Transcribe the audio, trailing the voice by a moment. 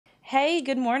Hey,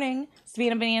 good morning.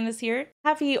 Savannah Bananas here.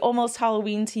 Happy almost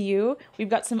Halloween to you. We've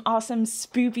got some awesome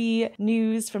spoopy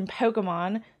news from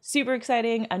Pokemon. Super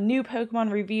exciting, a new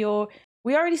Pokemon reveal.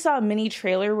 We already saw a mini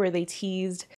trailer where they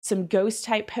teased some ghost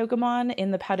type Pokemon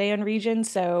in the PALDEAN region,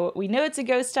 so we know it's a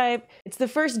ghost type. It's the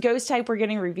first ghost type we're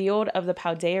getting revealed of the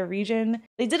Paldea region.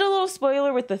 They did a little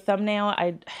spoiler with the thumbnail.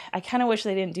 I kind of wish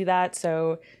they didn't do that,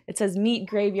 so it says meet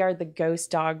Greavard the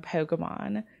ghost dog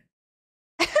Pokemon.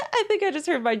 I think I just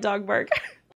heard my dog bark.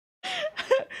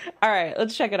 All right,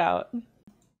 let's check it out.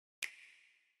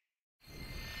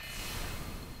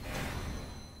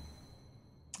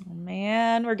 Oh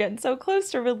man, we're getting so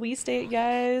close to release date,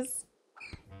 guys.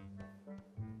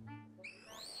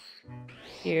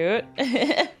 Cute.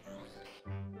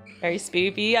 Very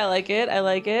spoopy. I like it. I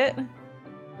like it.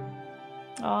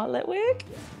 Aw, Litwick.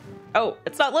 Oh,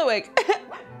 it's not Litwick.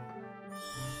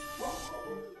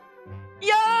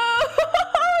 Yo!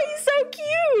 He's so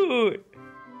cute!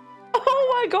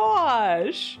 Oh my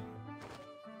gosh!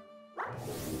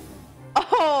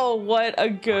 Oh, what a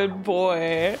good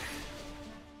boy.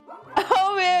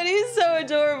 Oh man, he's so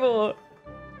adorable.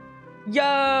 Yo,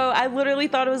 I literally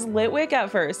thought it was Litwick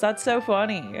at first. That's so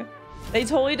funny. They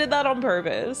totally did that on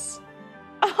purpose.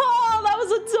 Oh, that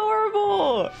was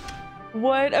adorable.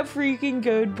 What a freaking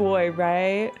good boy,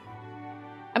 right?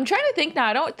 I'm trying to think now.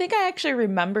 I don't think I actually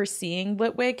remember seeing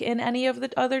Litwick in any of the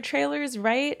other trailers,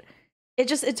 right? It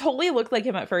totally looked like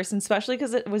him at first, and especially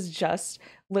because it was just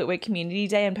Litwick Community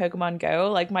Day in Pokemon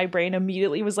Go. Like, my brain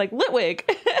immediately was like,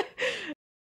 Litwick!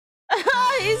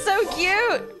 He's so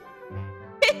cute!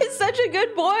 He's such a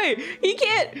good boy! He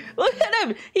can't, look at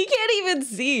him! He can't even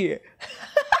see!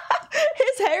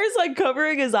 His hair's like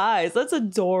covering his eyes. That's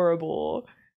adorable.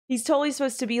 He's totally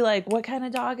supposed to be like, what kind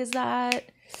of dog is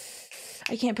that?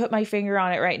 I can't put my finger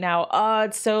on it right now. Oh,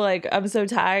 it's so like, I'm so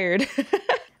tired.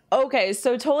 Okay,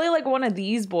 so totally like one of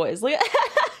these boys. Look, that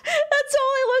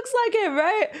totally looks like him,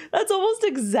 right? That's almost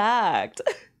exact.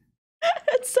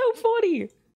 It's so funny.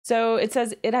 So it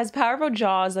says it has powerful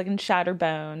jaws that can shatter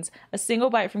bones. A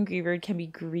single bite from Greavard can be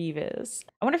grievous.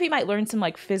 I wonder if he might learn some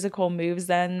like physical moves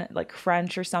then, like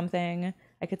French or something.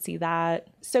 I could see that.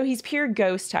 So he's pure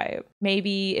ghost type.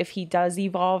 Maybe if he does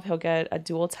evolve, he'll get a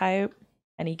dual type.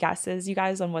 Any guesses, you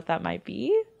guys, on what that might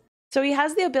be? So he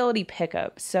has the ability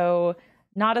Pickup. So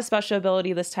not a special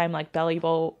ability this time like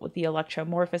Bellybolt with the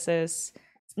Electromorphosis.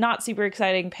 It's not super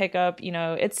exciting Pickup. You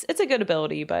know, it's a good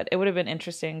ability, but it would have been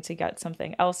interesting to get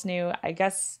something else new. I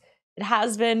guess it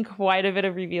has been quite a bit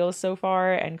of reveals so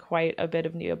far and quite a bit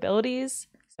of new abilities.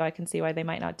 So I can see why they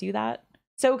might not do that.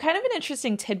 So kind of an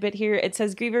interesting tidbit here. It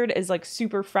says Greavard is like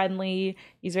super friendly.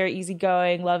 He's very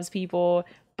easygoing, loves people,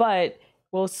 but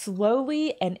will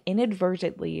slowly and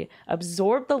inadvertently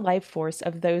absorb the life force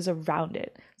of those around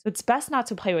it. So it's best not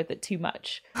to play with it too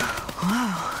much.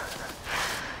 Wow.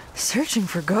 Searching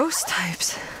for ghost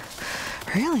types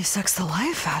really sucks the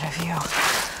life out of you.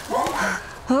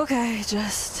 Okay,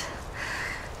 just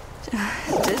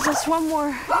one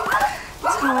more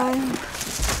time.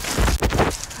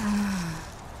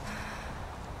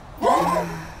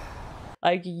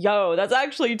 Like, yo, that's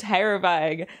actually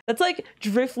terrifying. That's like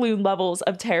Drifloon levels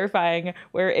of terrifying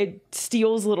where it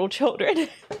steals little children.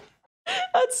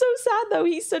 That's so sad though.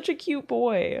 He's such a cute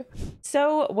boy.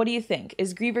 So what do you think?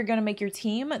 Is Greavard gonna make your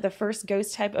team? The first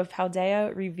ghost type of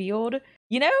Paldea revealed?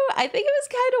 You know, I think it was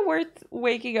kind of worth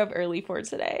waking up early for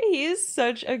today. He is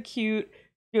such a cute,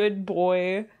 good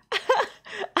boy.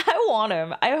 I want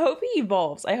him. I hope he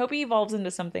evolves. I hope he evolves into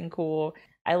something cool.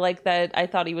 I like that I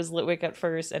thought he was Litwick at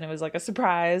first and it was like a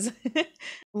surprise.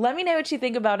 Let me know what you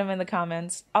think about him in the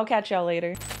comments. I'll catch y'all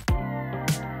later.